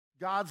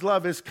God's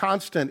love is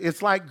constant.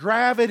 It's like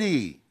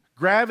gravity.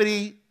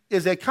 Gravity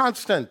is a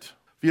constant.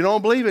 If you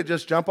don't believe it,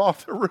 just jump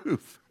off the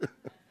roof.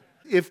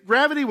 If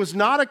gravity was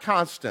not a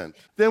constant,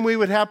 then we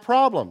would have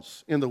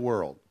problems in the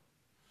world.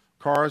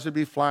 Cars would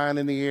be flying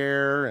in the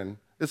air, and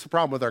this is the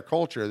problem with our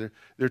culture.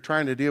 They're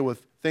trying to deal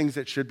with things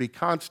that should be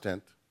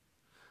constant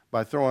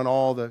by throwing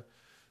all the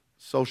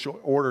social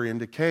order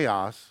into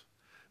chaos.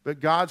 But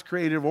God's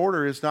creative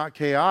order is not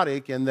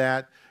chaotic in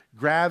that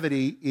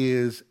gravity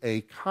is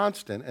a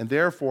constant, and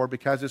therefore,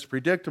 because it's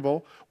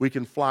predictable, we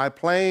can fly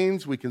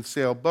planes, we can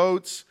sail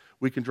boats,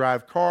 we can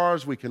drive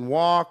cars, we can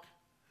walk.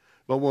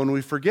 But when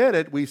we forget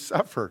it, we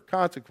suffer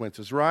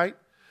consequences, right?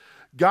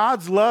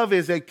 God's love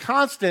is a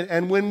constant,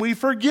 and when we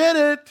forget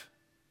it,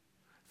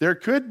 there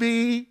could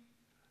be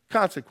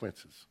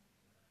consequences.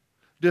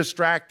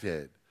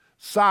 Distracted,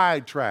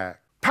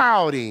 sidetracked,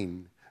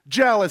 pouting,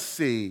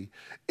 jealousy,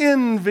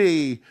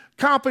 envy,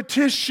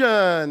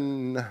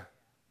 competition.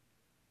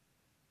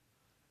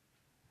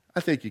 I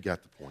think you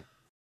got the point.